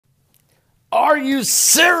Are you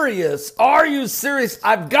serious? Are you serious?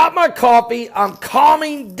 I've got my coffee. I'm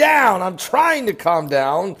calming down. I'm trying to calm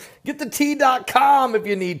down. Get the tea.com if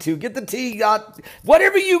you need to. Get the tea.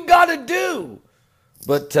 Whatever you got to do.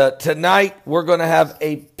 But tonight we're going to have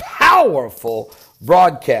a powerful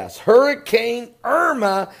broadcast. Hurricane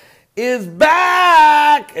Irma is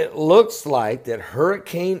back. It looks like that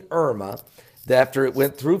Hurricane Irma, after it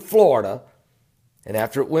went through Florida and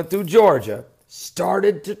after it went through Georgia,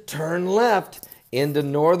 started to turn left into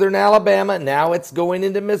northern Alabama. Now it's going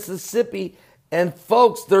into Mississippi. And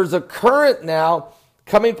folks, there's a current now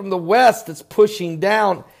coming from the west that's pushing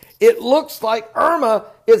down. It looks like Irma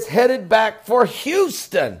is headed back for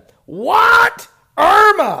Houston. What?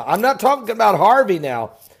 Irma! I'm not talking about Harvey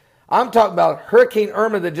now. I'm talking about Hurricane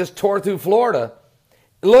Irma that just tore through Florida.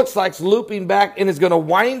 It looks like it's looping back and is going to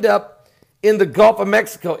wind up in the Gulf of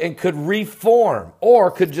Mexico and could reform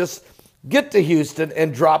or could just get to Houston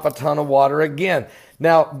and drop a ton of water again.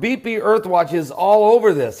 Now, BPEarthWatch is all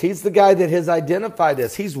over this. He's the guy that has identified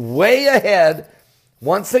this. He's way ahead.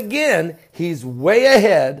 Once again, he's way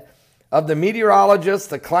ahead of the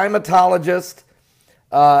meteorologist, the climatologist,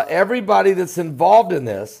 everybody that's involved in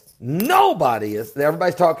this. Nobody is.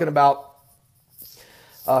 Everybody's talking about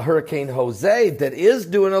Hurricane Jose that is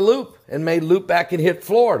doing a loop and may loop back and hit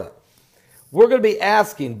Florida. We're going to be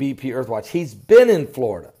asking BPEarthWatch. He's been in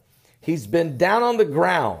Florida. He's been down on the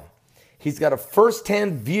ground. He's got a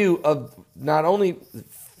firsthand view of not only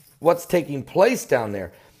what's taking place down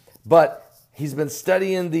there, but he's been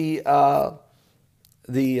studying the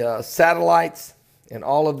satellites and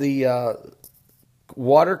all of the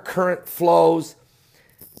water current flows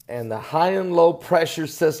and the high and low pressure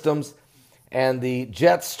systems and the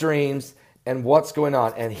jet streams and what's going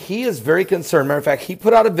on. And he is very concerned. Matter of fact, he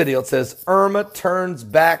put out a video that says Irma turns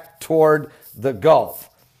back toward the Gulf.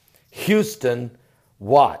 Houston,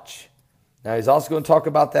 watch. Now, he's also going to talk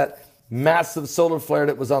about that massive solar flare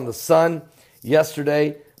that was on the sun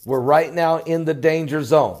yesterday. We're right now in the danger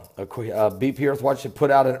zone. BPEarthWatch had put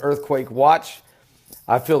out an earthquake watch.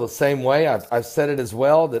 I feel the same way. I've said it as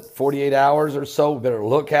well, that 48 hours or so, we better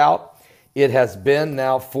look out. It has been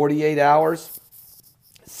now 48 hours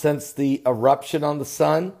since the eruption on the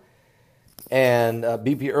sun. And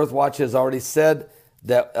BPEarthWatch has already said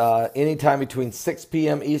that anytime between 6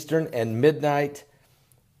 p.m. Eastern and midnight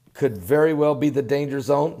could very well be the danger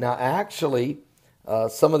zone. Now, actually,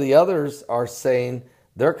 some of the others are saying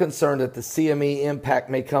they're concerned that the CME impact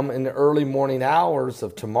may come in the early morning hours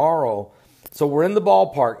of tomorrow. So we're in the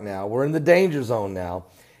ballpark now. We're in the danger zone now.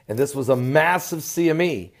 And this was a massive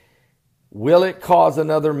CME. Will it cause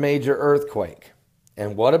another major earthquake?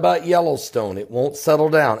 And what about Yellowstone? It won't settle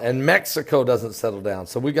down. And Mexico doesn't settle down.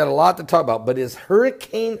 So we've got a lot to talk about. But is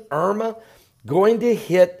Hurricane Irma going to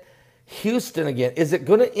hit Houston again? Is it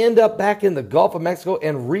going to end up back in the Gulf of Mexico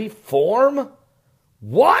and reform?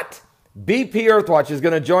 What? BPEarthWatch is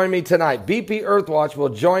going to join me tonight. BPEarthWatch will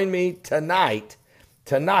join me tonight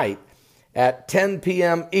at 10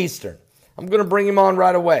 p.m. Eastern. I'm going to bring him on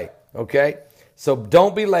right away, okay? So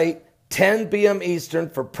don't be late. 10 p.m. Eastern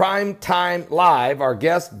for Prime Time Live, our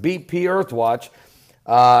guest, BPEarthWatch.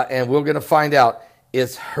 And we're going to find out,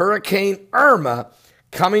 is Hurricane Irma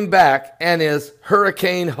coming back and is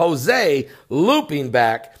Hurricane Jose looping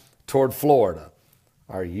back toward Florida?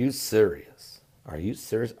 Are you serious? Are you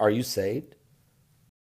serious? Are you saved?